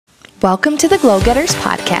Welcome to the Glow Getters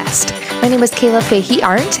podcast. My name is Kayla Fahey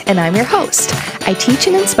Arndt, and I'm your host. I teach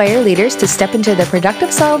and inspire leaders to step into their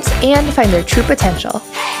productive selves and find their true potential.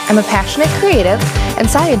 I'm a passionate creative and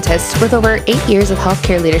scientist with over 8 years of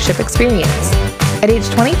healthcare leadership experience. At age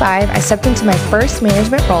 25, I stepped into my first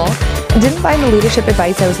management role and didn't find the leadership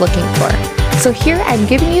advice I was looking for. So here I'm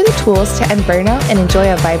giving you the tools to end burnout and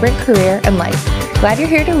enjoy a vibrant career and life. Glad you're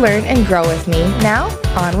here to learn and grow with me. Now,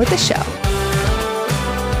 on with the show.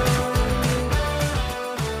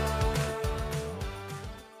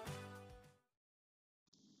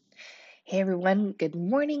 Hey everyone, good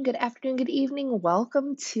morning, good afternoon, good evening.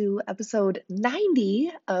 Welcome to episode 90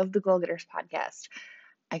 of the Glow Getters podcast.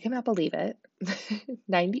 I cannot believe it.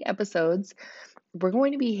 90 episodes. We're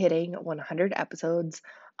going to be hitting 100 episodes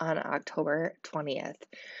on October 20th.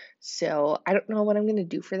 So I don't know what I'm going to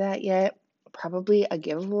do for that yet. Probably a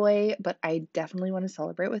giveaway, but I definitely want to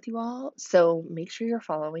celebrate with you all. So make sure you're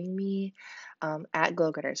following me at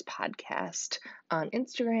Glow Getters Podcast on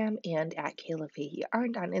Instagram and at Kayla Fahey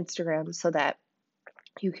Arndt on Instagram so that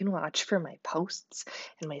you can watch for my posts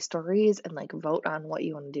and my stories and vote on what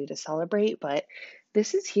you want to do to celebrate. But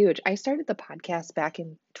this is huge. I started the podcast back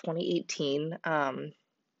in 2018.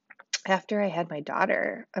 After I had my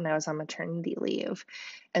daughter and I was on maternity leave.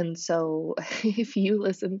 And so if you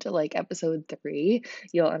listen to episode 3,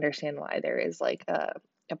 you'll understand why there is a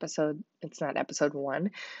episode, it's not episode 1,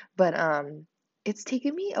 but it's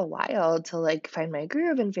taken me a while to find my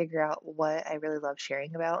groove and figure out what I really love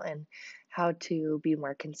sharing about and how to be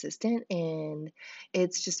more consistent. And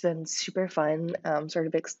it's just been super fun, sort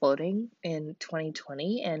of exploding in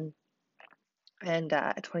 2020 and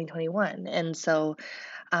 2021. And so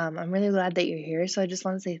I'm really glad that you're here. So I just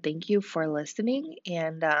want to say thank you for listening.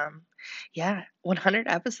 And 100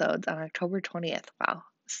 episodes on October 20th. Wow.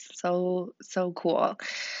 So cool.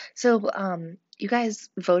 So you guys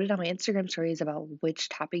voted on my Instagram stories about which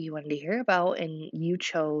topic you wanted to hear about, and you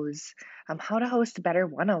chose how to host better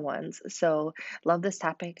one-on-ones. So love this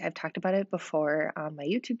topic. I've talked about it before on my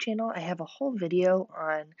YouTube channel. I have a whole video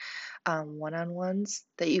on one-on-ones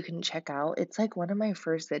that you can check out. It's one of my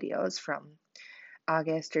first videos from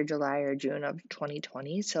August or July or June of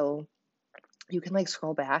 2020. So you can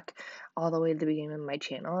scroll back all the way to the beginning of my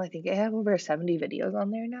channel. I think I have over 70 videos on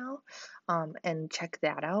there now, and check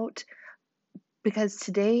that out. Because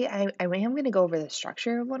today I am going to go over the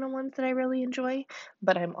structure of one-on-ones that I really enjoy,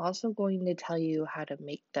 but I'm also going to tell you how to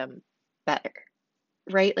make them better,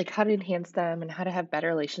 right? How to enhance them and how to have better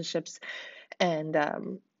relationships and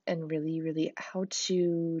really how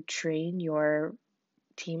to train your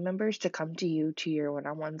team members to come to you to your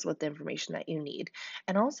one-on-ones with the information that you need.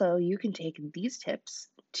 And also you can take these tips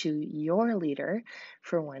to your leader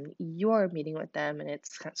for when you're meeting with them and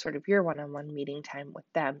it's sort of your one-on-one meeting time with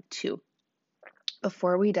them too.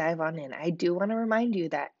 Before we dive on in, I do want to remind you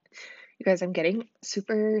that you guys, I'm getting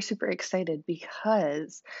super excited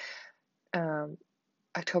because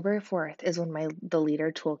October 4th is when the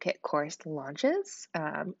Leader Toolkit course launches,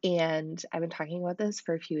 and I've been talking about this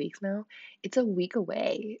for a few weeks now. It's a week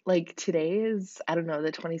away. Today is, I don't know,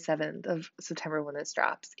 the 27th of September when this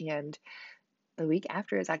drops, and the week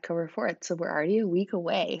after is October 4th, so we're already a week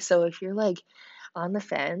away. So if you're on the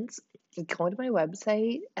fence, go to my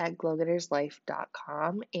website at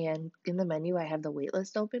glowgetterslife.com, and in the menu I have the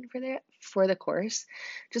waitlist open for the course.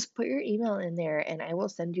 Just put your email in there and I will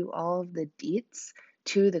send you all of the deets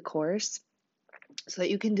to the course so that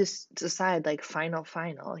you can just decide final.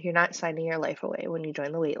 You're not signing your life away when you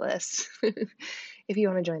join the waitlist if you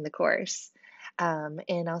want to join the course.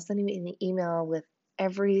 And I'll send you an email with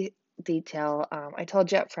every detail. I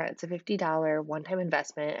told you up front, it's a $50 one-time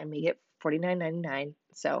investment. I make it $49.99.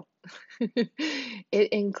 So it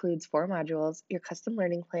includes 4 modules, your custom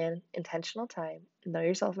learning plan, intentional time, know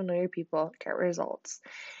yourself and know your people, get results.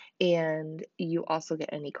 And you also get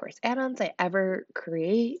any course add-ons I ever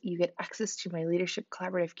create. You get access to my leadership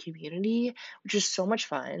collaborative community, which is so much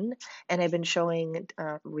fun. And I've been showing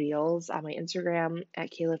reels on my Instagram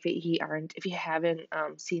at Kayla Fahey Arndt. If you haven't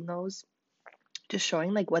seen those, just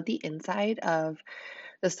showing what the inside of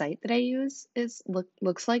the site that I use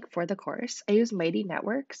looks like for the course. I use Mighty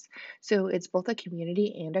Networks, so it's both a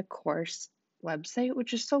community and a course website,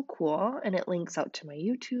 which is so cool. And it links out to my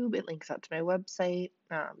YouTube, it links out to my website.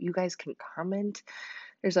 You guys can comment.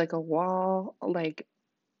 There's a wall,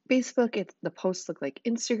 Facebook. The posts look like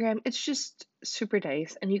Instagram. It's just super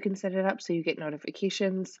nice, and you can set it up so you get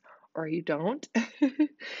notifications or you don't.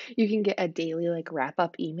 You can get a daily wrap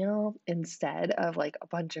up email instead of a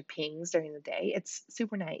bunch of pings during the day. It's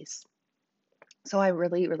super nice. So I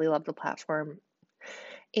really love the platform.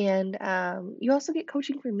 And you also get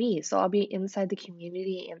coaching from me. So I'll be inside the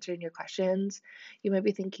community answering your questions. You might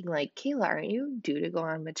be thinking, like, Kayla, aren't you due to go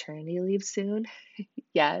on maternity leave soon?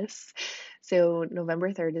 Yes. So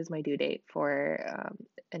November 3rd is my due date for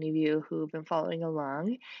any of you who've been following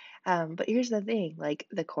along. But here's the thing, like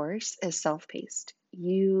the course is self-paced.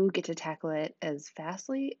 You get to tackle it as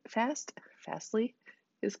fastly,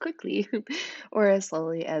 as quickly, or as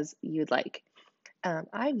slowly as you'd like.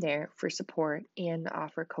 I'm there for support and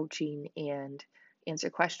offer coaching and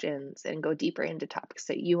answer questions and go deeper into topics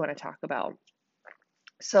that you want to talk about.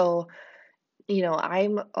 So,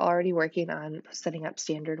 I'm already working on setting up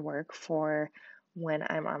standard work for when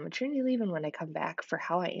I'm on maternity leave and when I come back for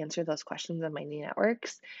how I answer those questions in my new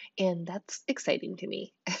networks. And that's exciting to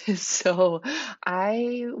me. So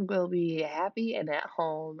I will be happy and at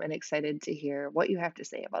home and excited to hear what you have to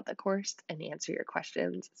say about the course and answer your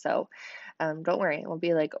questions. So don't worry, I won't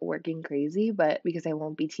be like working crazy, but because I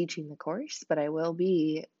won't be teaching the course, but I will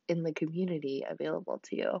be in the community available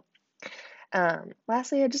to you.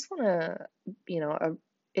 Lastly, I just want to,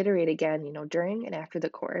 iterate again, during and after the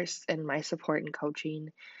course and my support and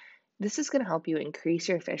coaching, this is going to help you increase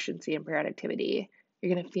your efficiency and productivity.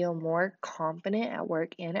 You're going to feel more confident at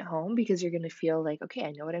work and at home because you're going to feel like, okay,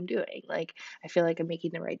 I know what I'm doing. Like, I feel like I'm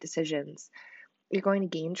making the right decisions. You're going to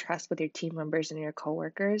gain trust with your team members and your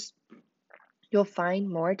coworkers. You'll find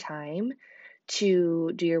more time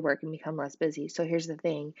to do your work and become less busy. So here's the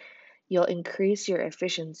thing, you'll increase your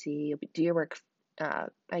efficiency, you'll do your work,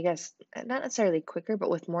 I guess, not necessarily quicker,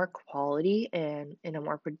 but with more quality and in a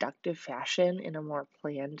more productive fashion, in a more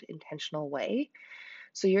planned, intentional way.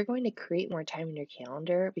 So you're going to create more time in your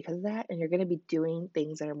calendar because of that, and you're going to be doing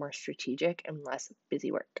things that are more strategic and less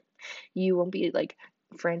busy work. You won't be like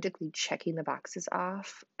frantically checking the boxes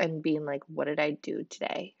off and being like, what did I do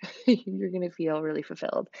today? You're going to feel really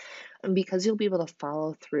fulfilled. And because you'll be able to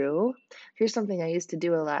follow through, here's something I used to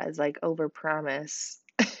do a lot is like overpromise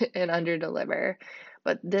and underdeliver.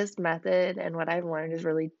 But this method and what I've learned has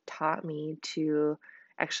really taught me to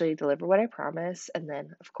actually deliver what I promise and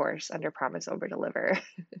then, of course, under promise, over deliver.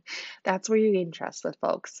 That's where you gain trust with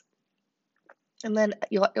folks. And then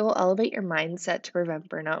it will elevate your mindset to prevent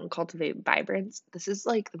burnout and cultivate vibrance. This is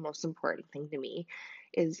like the most important thing to me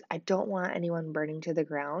is I don't want anyone burning to the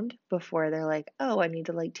ground before they're like, "Oh, I need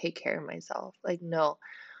to like take care of myself." Like, no.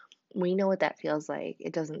 We know what that feels like.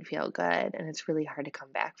 It doesn't feel good and it's really hard to come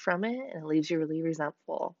back from it and it leaves you really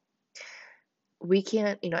resentful. We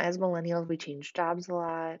can't, as millennials, we change jobs a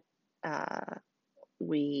lot. Uh,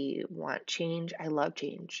 we want change. I love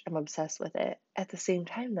change. I'm obsessed with it. At the same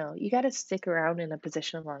time, though, you got to stick around in a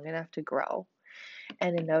position long enough to grow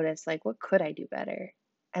and to notice, like, what could I do better?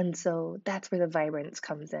 And so that's where the vibrance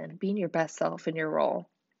comes in, being your best self in your role.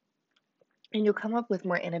 And you'll come up with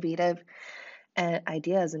more innovative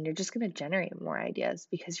ideas, and you're just going to generate more ideas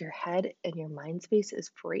because your head and your mind space is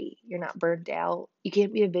free. You're not burned out. You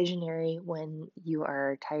can't be a visionary when you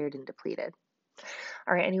are tired and depleted.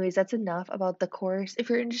 All right, anyways, that's enough about the course. If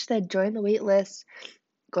you're interested, join the wait list.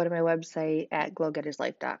 Go to my website at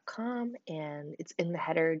glowgetterslife.com and it's in the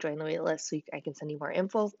header, join the wait list so I can send you more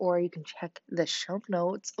info, or you can check the show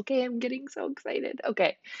notes. Okay, I'm getting so excited.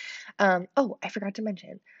 Okay. Oh, I forgot to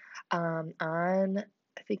mention. On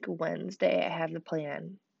I think Wednesday, I have the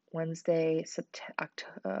plan. Wednesday,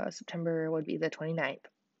 September would be the 29th.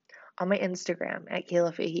 On my Instagram at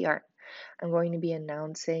Kayla Fahey Art, I'm going to be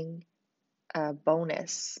announcing a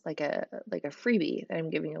bonus, like a freebie that I'm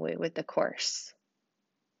giving away with the course.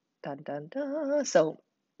 Dun dun dun. So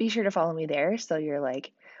be sure to follow me there so you're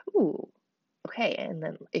like, ooh, okay. And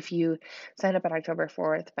then if you sign up on October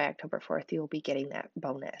 4th, by October 4th, you'll be getting that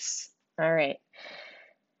bonus. All right.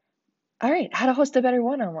 All right. How to host a better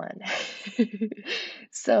one-on-one.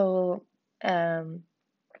 So, um,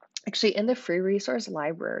 actually, in the free resource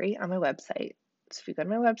library on my website, so if you go to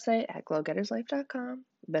my website at glowgetterslife.com,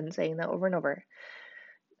 I've been saying that over and over,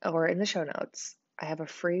 or in the show notes, I have a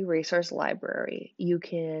free resource library. You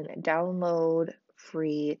can download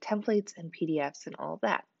free templates and PDFs and all of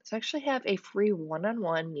that. So I actually have a free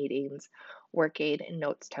one-on-one meetings work aid and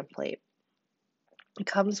notes template. It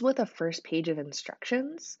comes with a first page of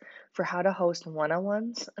instructions for how to host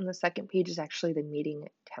one-on-ones, and the second page is actually the meeting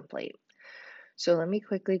template. So let me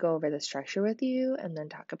quickly go over the structure with you and then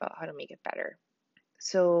talk about how to make it better.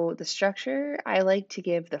 So the structure, I like to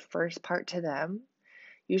give the first part to them,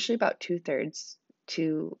 usually about 2/3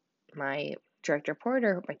 to my direct report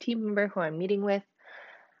or my team member who I'm meeting with,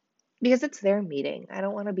 because it's their meeting. I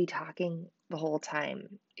don't want to be talking the whole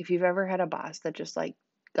time. If you've ever had a boss that just like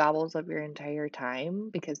gobbles up your entire time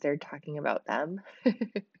because they're talking about them.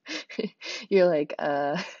 You're like,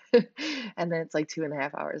 and then it's like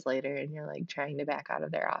 2.5 hours later and you're like trying to back out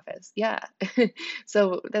of their office. Yeah.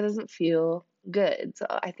 So that doesn't feel good. So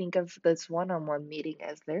I think of this one-on-one meeting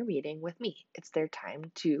as their meeting with me. It's their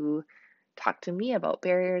time to talk to me about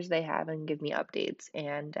barriers they have and give me updates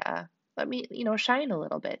and let me, shine a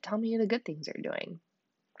little bit. Tell me the good things they're doing.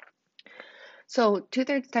 So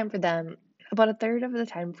 2/3 time for them, about a third of the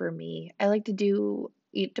time for me. I like to do,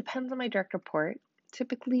 it depends on my direct report.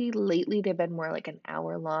 Typically, lately, they've been more like an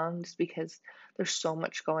hour long just because there's so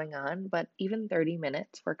much going on. But even 30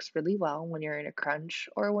 minutes works really well when you're in a crunch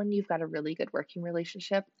or when you've got a really good working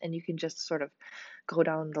relationship and you can just sort of go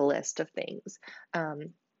down the list of things.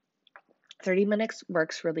 Um, 30 minutes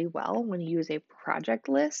works really well when you use a project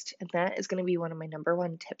list. And that is going to be one of my number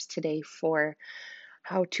one tips today for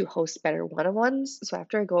how to host better one-on-ones. So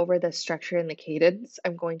after I go over the structure and the cadence,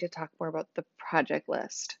 I'm going to talk more about the project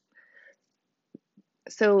list.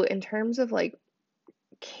 So in terms of like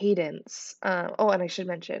cadence, and I should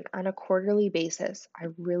mention on a quarterly basis, I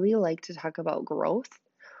really like to talk about growth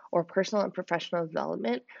or personal and professional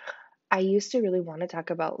development. I used to really want to talk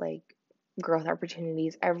about like growth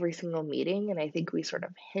opportunities every single meeting, and I think we sort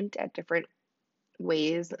of hint at different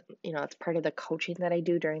ways. It's part of the coaching that I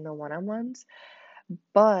do during the one-on-ones.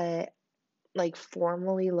 But like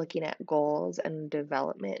formally looking at goals and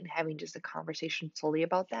development and having just a conversation solely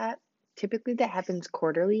about that. Typically, that happens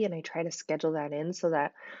quarterly, and I try to schedule that in so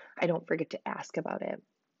that I don't forget to ask about it.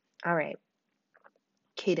 All right,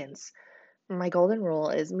 cadence. My golden rule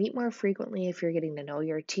is meet more frequently if you're getting to know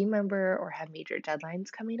your team member or have major deadlines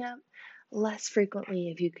coming up. Less frequently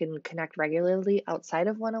if you can connect regularly outside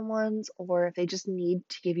of one on ones, or if they just need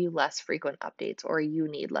to give you less frequent updates, or you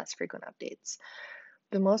need less frequent updates.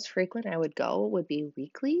 The most frequent I would go would be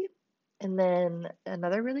weekly. And then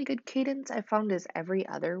another really good cadence I found is every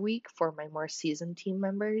other week for my more seasoned team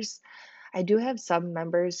members. I do have some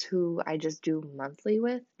members who I just do monthly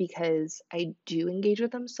with because I do engage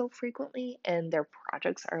with them so frequently and their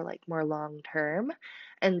projects are like more long term.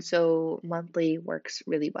 And so monthly works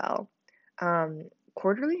really well.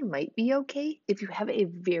 Quarterly might be okay if you have a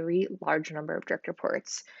very large number of direct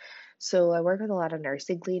reports. So I work with a lot of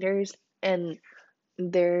nursing leaders, and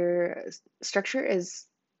their structure is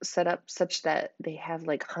set up such that they have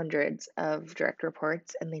like hundreds of direct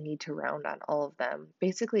reports and they need to round on all of them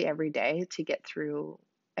basically every day to get through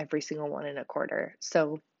every single one in a quarter.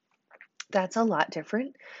 So that's a lot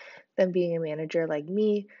different than being a manager like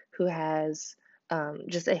me who has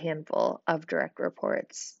just a handful of direct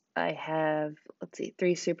reports. I have, let's see,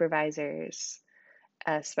 3 supervisors,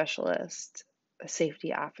 a specialist, a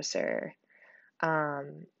safety officer,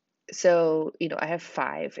 um, so, I have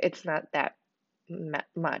 5. It's not that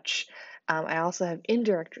much. I also have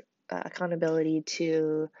indirect accountability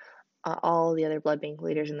to all the other blood bank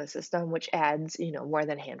leaders in the system, which adds, more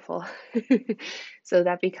than a handful. So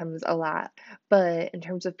that becomes a lot. But in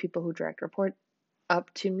terms of people who directly report up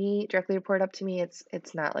to me,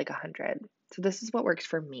 it's not like 100. So this is what works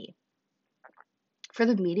for me. For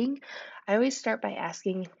the meeting, I always start by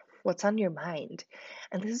asking what's on your mind.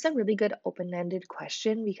 And this is a really good open ended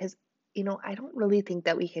question because, I don't really think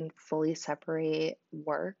that we can fully separate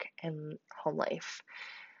work and home life.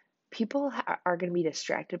 People are going to be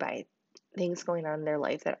distracted by things going on in their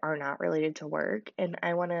life that are not related to work. And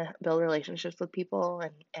I want to build relationships with people,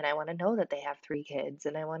 and I want to know that they have 3 kids,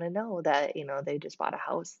 and I want to know that, they just bought a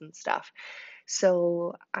house and stuff.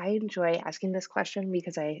 So I enjoy asking this question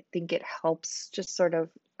because I think it helps just sort of,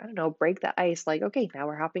 I don't know, break the ice. Like, okay, now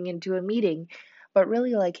we're hopping into a meeting, but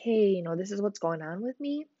really like, hey, this is what's going on with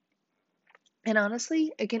me. And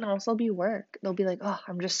honestly, it can also be work. They'll be like, oh,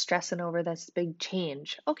 I'm just stressing over this big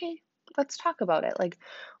change. Okay, let's talk about it. Like,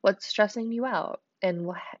 what's stressing you out? And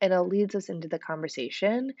it all leads us into the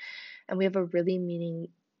conversation. And we have a really meaning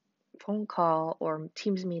phone call or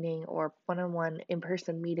Teams meeting or one on one in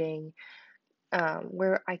person meeting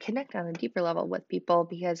where I connect on a deeper level with people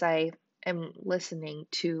because I am listening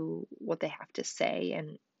to what they have to say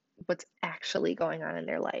and what's actually going on in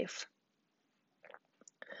their life.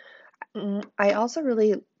 I also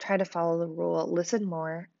really try to follow the rule listen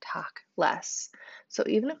more, talk less. So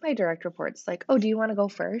even if my direct report's like, oh, do you want to go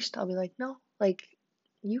first? I'll be like, no, like,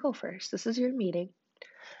 you go first. This is your meeting.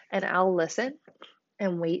 And I'll listen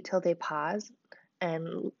and wait till they pause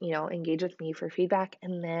and, engage with me for feedback,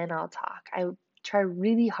 and then I'll talk. I try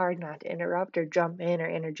really hard not to interrupt or jump in or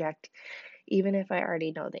interject, even if I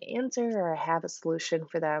already know the answer or I have a solution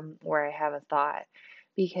for them or I have a thought.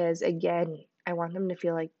 Because again, I want them to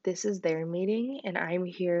feel like this is their meeting and I'm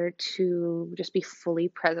here to just be fully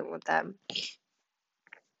present with them.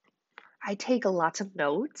 I take lots of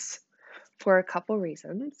notes for a couple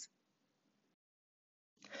reasons.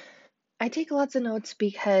 I take lots of notes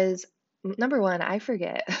because number one, I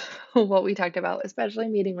forget what we talked about, especially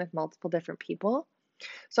meeting with multiple different people.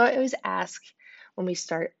 So I always ask when we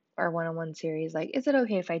start our one-on-one series, like, is it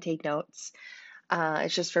okay if I take notes?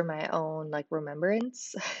 It's just for my own like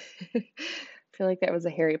remembrance. I feel like that was a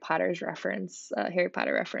Harry Potter reference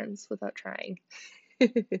without trying.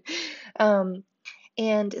 um,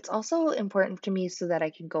 and it's also important to me so that I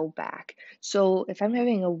can go back. So if I'm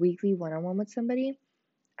having a weekly one-on-one with somebody,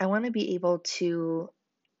 I want to be able to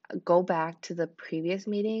go back to the previous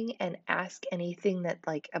meeting and ask anything that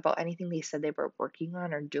like about anything they said they were working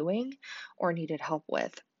on or doing or needed help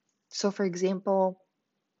with. So for example,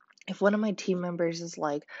 if one of my team members is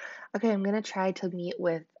like, okay, I'm going to try to meet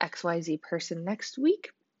with XYZ person next week.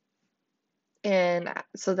 And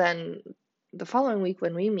so then the following week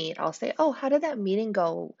when we meet, I'll say, oh, how did that meeting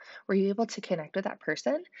go? Were you able to connect with that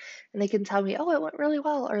person? And they can tell me, oh, it went really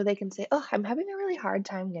well. Or they can say, oh, I'm having a really hard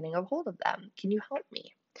time getting a hold of them. Can you help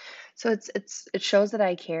me? So it shows that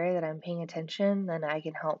I care, that I'm paying attention, then I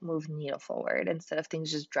can help move the needle forward instead of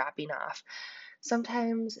things just dropping off.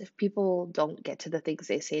 Sometimes if people don't get to the things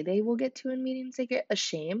they say they will get to in meetings, they get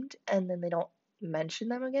ashamed and then they don't mention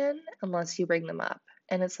them again unless you bring them up.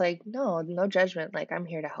 And it's like, no, no judgment, like I'm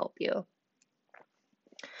here to help you.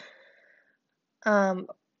 Um,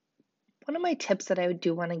 One of my tips that I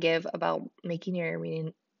do want to give about making your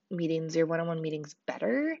meetings, your one-on-one meetings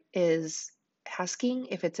better is asking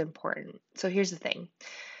if it's important. So here's the thing.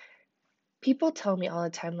 People tell me all the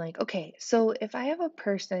time, like, okay, so if I have a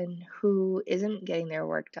person who isn't getting their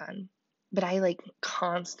work done, but I like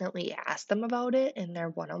constantly ask them about it in their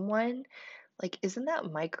one on one, like, isn't that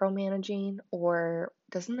micromanaging or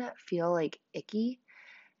doesn't that feel like icky?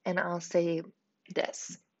 And I'll say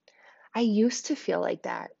this, I used to feel like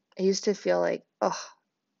that. I used to feel like, oh,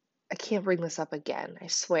 I can't bring this up again. I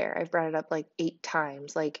swear, I've brought it up like 8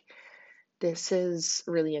 times. Like, this is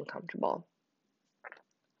really uncomfortable.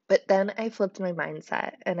 But then I flipped my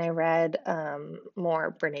mindset and I read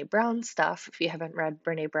more Brene Brown stuff. If you haven't read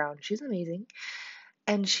Brene Brown, she's amazing.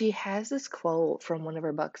 And she has this quote from one of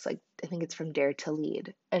her books, like I think it's from Dare to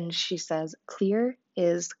Lead. And she says, clear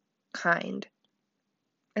is kind.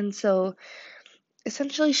 And so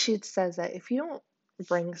essentially, she says that if you don't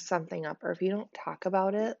bring something up or if you don't talk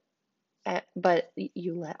about it, but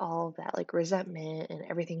you let all of that like resentment and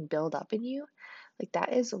everything build up in you, like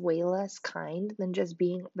that is way less kind than just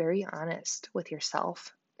being very honest with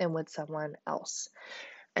yourself and with someone else.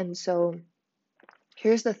 And so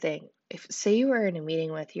here's the thing. If say you were in a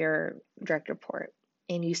meeting with your direct report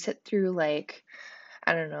and you sit through like,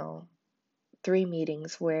 I don't know, 3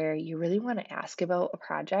 meetings where you really want to ask about a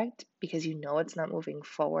project because you know it's not moving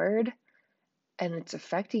forward and it's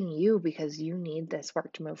affecting you because you need this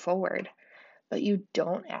work to move forward, but you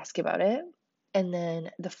don't ask about it. And then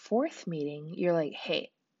the fourth meeting, you're like, hey,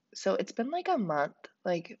 so it's been like a month.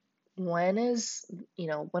 Like, when is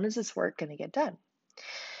this work going to get done?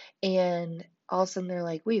 And all of a sudden they're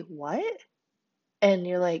like, wait, what? And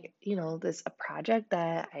you're like, this a project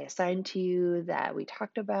that I assigned to you, that we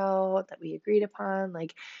talked about, that we agreed upon,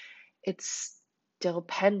 like it's still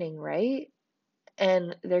pending, right?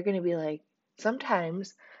 And they're going to be like,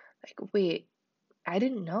 sometimes, like, wait, I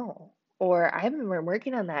didn't know. Or I haven't been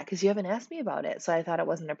working on that because you haven't asked me about it. So I thought it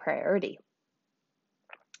wasn't a priority.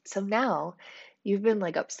 So now you've been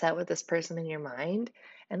like upset with this person in your mind.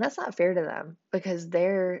 And that's not fair to them because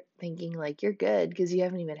they're thinking like you're good because you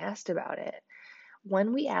haven't even asked about it.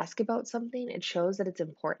 When we ask about something, it shows that it's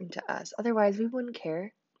important to us. Otherwise, we wouldn't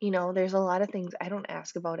care. There's a lot of things I don't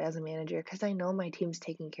ask about as a manager because I know my team's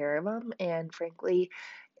taking care of them. And frankly,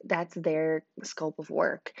 that's their scope of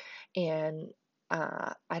work. And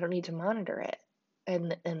I don't need to monitor it.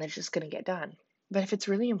 And it's just going to get done. But if it's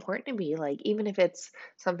really important to me, like even if it's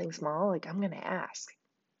something small, like I'm going to ask.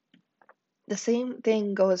 The same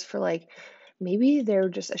thing goes for like maybe they're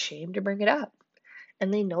just ashamed to bring it up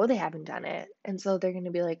and they know they haven't done it. And so they're going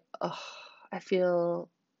to be like, oh, I feel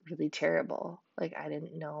really terrible. Like I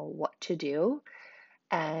didn't know what to do.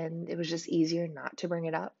 And it was just easier not to bring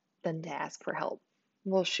it up than to ask for help.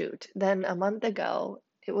 Well, shoot. Then a month ago,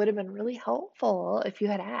 it would have been really helpful if you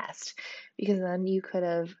had asked, because then you could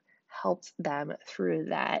have helped them through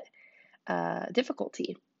that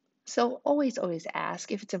difficulty. So always, always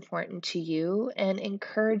ask if it's important to you and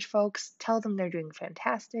encourage folks. Tell them they're doing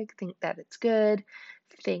fantastic, think that it's good,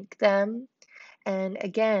 thank them. And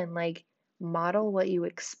again, like model what you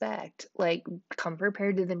expect. Like come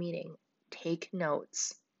prepared to the meeting, take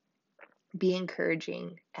notes, be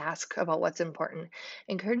encouraging, ask about what's important,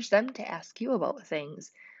 encourage them to ask you about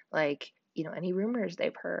things. Like, any rumors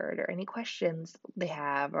they've heard or any questions they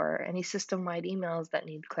have or any system-wide emails that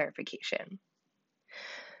need clarification.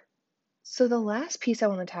 So the last piece I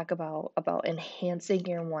want to talk about enhancing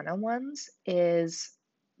your one-on-ones is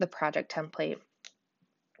the project template.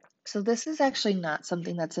 So this is actually not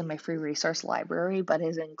something that's in my free resource library, but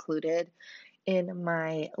is included in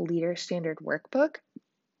my Leader Standard workbook.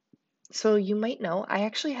 So you might know I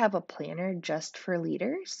actually have a planner just for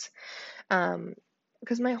leaders,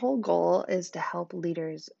 because my whole goal is to help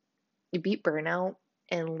leaders beat burnout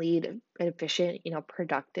and lead efficient,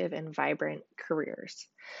 productive and vibrant careers.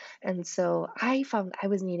 And so I found I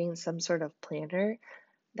was needing some sort of planner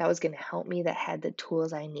that was going to help me, that had the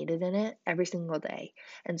tools I needed in it every single day.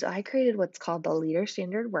 And so I created what's called the Leader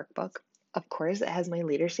Standard Workbook. Of course, it has my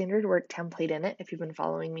Leader Standard work template in it. If you've been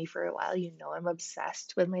following me for a while, you know I'm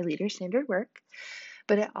obsessed with my Leader Standard work.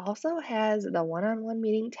 But it also has the one-on-one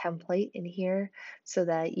meeting template in here so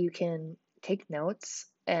that you can take notes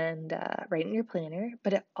and write in your planner.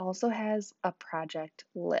 But it also has a project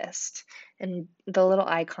list and the little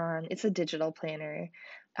icon. It's a digital planner.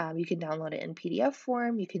 You can download it in PDF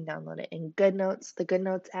form. You can download it in GoodNotes, the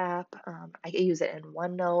GoodNotes app. I use it in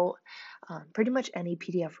OneNote, pretty much any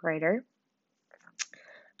PDF writer.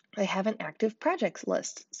 I have an active projects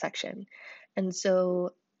list section. And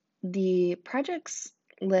so the projects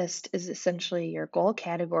list is essentially your goal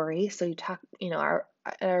category. So you talk, at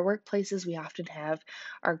our workplaces, we often have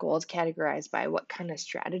our goals categorized by what kind of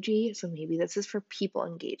strategy. So maybe this is for people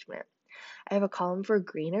engagement. I have a column for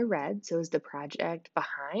green or red. So is the project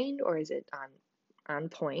behind or is it on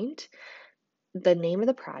point? The name of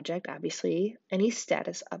the project, obviously, any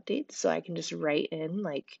status updates. So I can just write in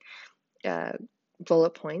uh,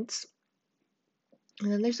 bullet points.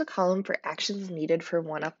 And then there's a column for actions needed for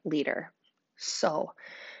one-up leader. So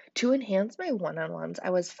to enhance my one-on-ones,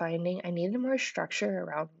 I was finding I needed more structure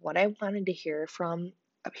around what I wanted to hear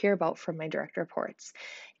about from my direct reports.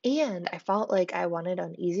 And I felt like I wanted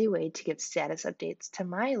an easy way to give status updates to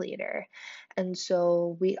my leader. And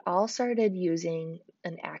so we all started using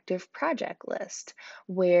an active project list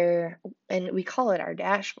and we call it our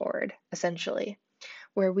dashboard, essentially,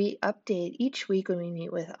 where we update each week when we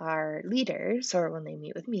meet with our leaders or when they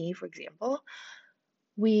meet with me, for example.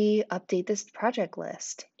 We update this project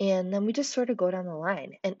list and then we just sort of go down the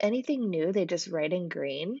line. And anything new, they just write in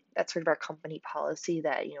green. That's sort of our company policy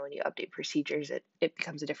that, when you update procedures, it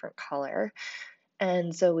becomes a different color.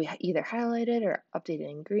 And so we either highlight it or update it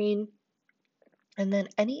in green. And then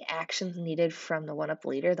any actions needed from the one-up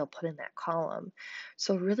leader, they'll put in that column.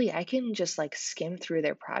 So really, I can just skim through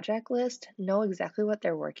their project list, know exactly what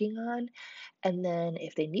they're working on, and then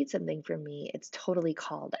if they need something from me, it's totally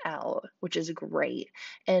called out, which is great.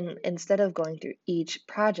 And instead of going through each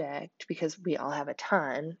project, because we all have a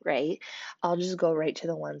ton, right? I'll just go right to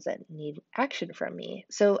the ones that need action from me.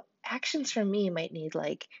 So actions from me might mean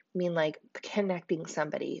connecting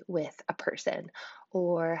somebody with a person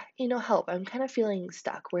or help, I'm kind of feeling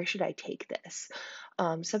stuck, where should I take this?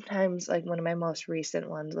 Sometimes, like one of my most recent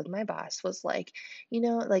ones with my boss was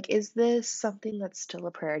is this something that's still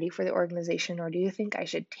a priority for the organization, or do you think I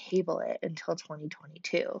should table it until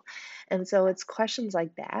 2022? And so it's questions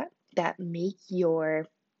like that make your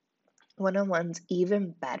one-on-ones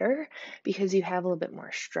even better because you have a little bit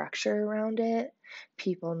more structure around it.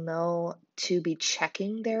 People know to be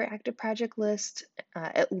checking their active project list,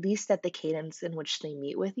 at least at the cadence in which they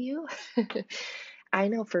meet with you. I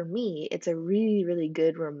know for me, it's a really, really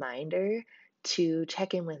good reminder to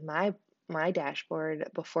check in with my dashboard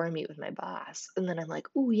before I meet with my boss. And then I'm like,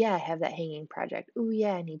 oh yeah, I have that hanging project. Oh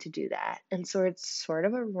yeah, I need to do that. And so it's sort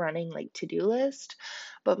of a running to-do list,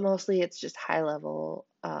 but mostly it's just high level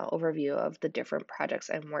overview of the different projects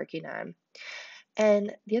I'm working on.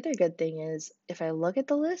 And the other good thing is if I look at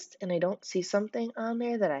the list and I don't see something on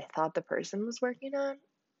there that I thought the person was working on,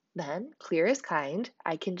 then clear as kind,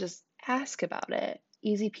 I can just ask about it.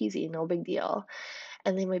 Easy peasy, no big deal.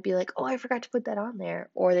 And they might be like, oh, I forgot to put that on there.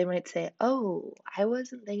 Or they might say, oh, I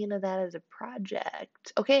wasn't thinking of that as a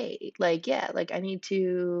project. Okay, yeah, I need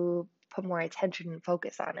to put more attention and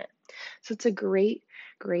focus on it. So it's a great,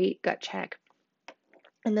 great gut check.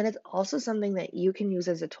 And then it's also something that you can use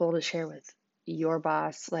as a tool to share with your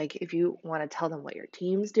boss. If you want to tell them what your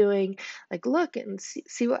team's doing, look and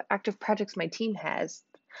see what active projects my team has.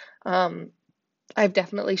 I've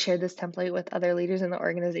definitely shared this template with other leaders in the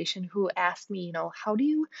organization who ask me, how do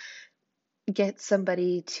you get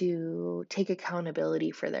somebody to take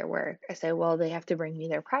accountability for their work? I say, well, they have to bring me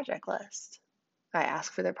their project list. I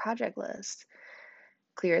ask for their project list.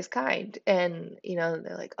 Clear as kind. And,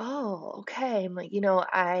 they're like, oh, okay. I'm like,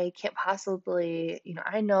 I can't possibly,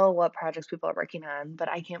 I know what projects people are working on, but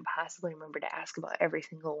I can't possibly remember to ask about every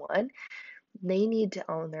single one. They need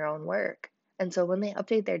to own their own work. And so when they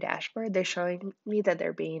update their dashboard, they're showing me that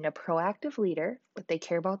they're being a proactive leader, that they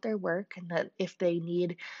care about their work, and that if they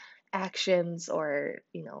need actions or,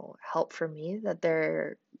 help from me, that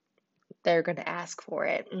they're going to ask for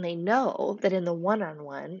it. And they know that in the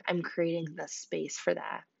one-on-one, I'm creating the space for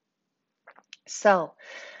that. So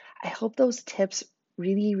I hope those tips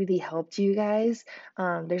really, really helped you guys.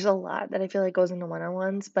 There's a lot that I feel like goes into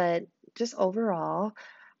one-on-ones, but just overall,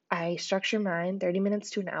 I structure mine 30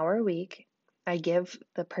 minutes to an hour a week. I give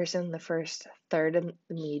the person the first third of the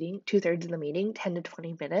meeting, 2/3 of the meeting, 10 to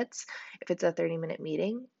 20 minutes if it's a 30-minute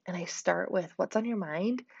meeting. And I start with what's on your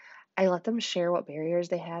mind. I let them share what barriers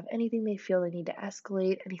they have, anything they feel they need to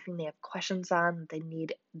escalate, anything they have questions on, that they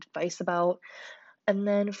need advice about. And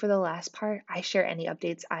then for the last part, I share any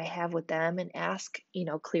updates I have with them and ask,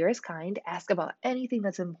 clear as kind, ask about anything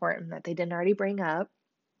that's important that they didn't already bring up.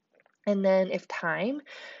 And then if time,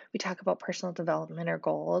 we talk about personal development or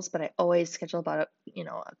goals, but I always schedule about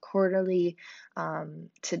a quarterly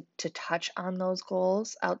to touch on those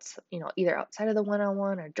goals either outside of the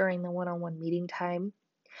one-on-one or during the one-on-one meeting time.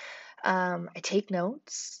 I take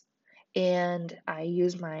notes and I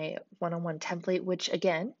use my one-on-one template, which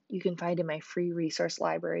again, you can find in my free resource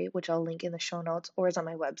library, which I'll link in the show notes or is on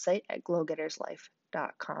my website at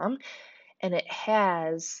glowgetterslife.com. And it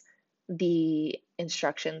has the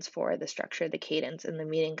instructions for the structure, the cadence, and the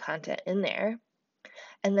meeting content in there.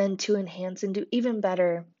 And then to enhance and do even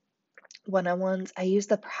better one-on-ones, I use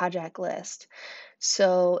the project list.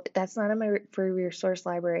 So that's not in my free resource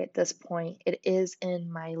library at this point. It is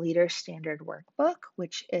in my Leader Standard Workbook,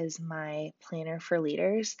 which is my planner for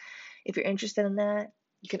leaders. If you're interested in that,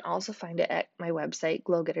 you can also find it at my website,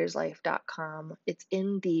 glowgetterslife.com. It's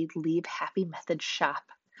in the Lead Happy Method shop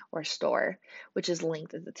or store, which is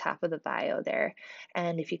linked at the top of the bio there.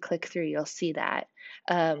 And if you click through, you'll see that.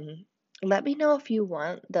 Let me know if you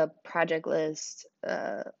want the project list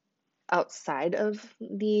outside of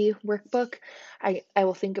the workbook. I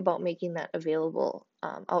will think about making that available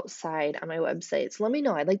outside on my website. So let me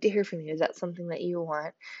know. I'd like to hear from you. Is that something that you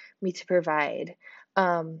want me to provide?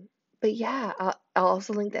 But yeah, I'll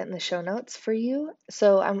also link that in the show notes for you.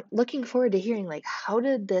 So I'm looking forward to hearing how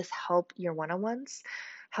did this help your one-on-ones?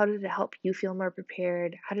 How did it help you feel more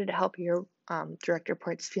prepared? How did it help your direct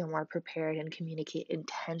reports feel more prepared and communicate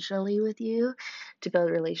intentionally with you to build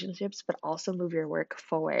relationships, but also move your work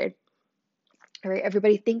forward? All right,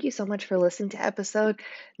 everybody, thank you so much for listening to episode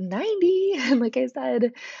 90. And like I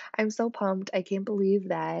said, I'm so pumped. I can't believe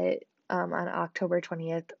that on October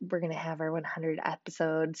 20th, we're going to have our 100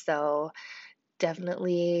 episode. So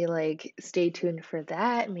definitely stay tuned for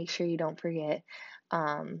that. Make sure you don't forget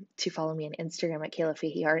to follow me on Instagram at Kayla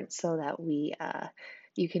Fahey Art so that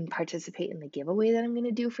you can participate in the giveaway that I'm going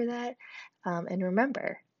to do for that. And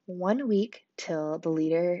remember, 1 week till the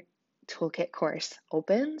Leader Toolkit course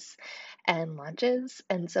opens and launches.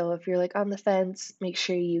 And so if you're on the fence, make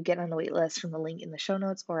sure you get on the wait list from the link in the show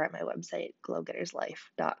notes or at my website,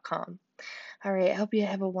 glowgetterslife.com. All right, I hope you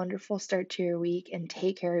have a wonderful start to your week and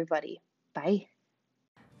take care, everybody. Bye.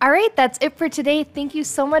 All right, that's it for today. Thank you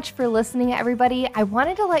so much for listening, everybody. I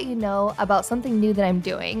wanted to let you know about something new that I'm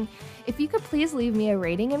doing. If you could please leave me a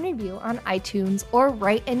rating and review on iTunes or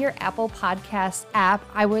write in your Apple Podcasts app,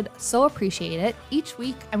 I would so appreciate it. Each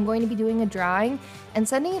week, I'm going to be doing a drawing and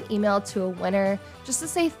sending an email to a winner just to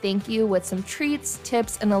say thank you with some treats,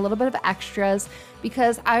 tips, and a little bit of extras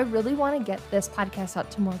because I really want to get this podcast out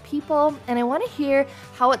to more people and I want to hear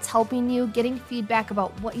how it's helping you, getting feedback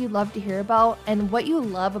about what you'd love to hear about and what you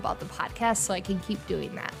love about the podcast so I can keep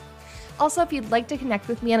doing that. Also, if you'd like to connect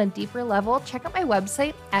with me on a deeper level, check out my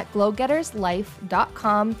website at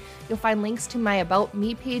glowgetterslife.com. You'll find links to my About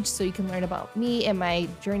Me page so you can learn about me and my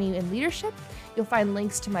journey in leadership. You'll find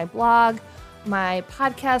links to my blog, my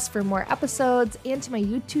podcast for more episodes, and to my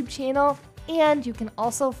YouTube channel. And you can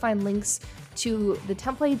also find links to the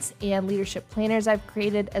templates and leadership planners I've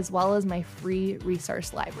created, as well as my free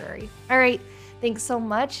resource library. All right, thanks so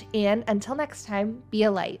much. And until next time, be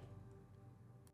a light.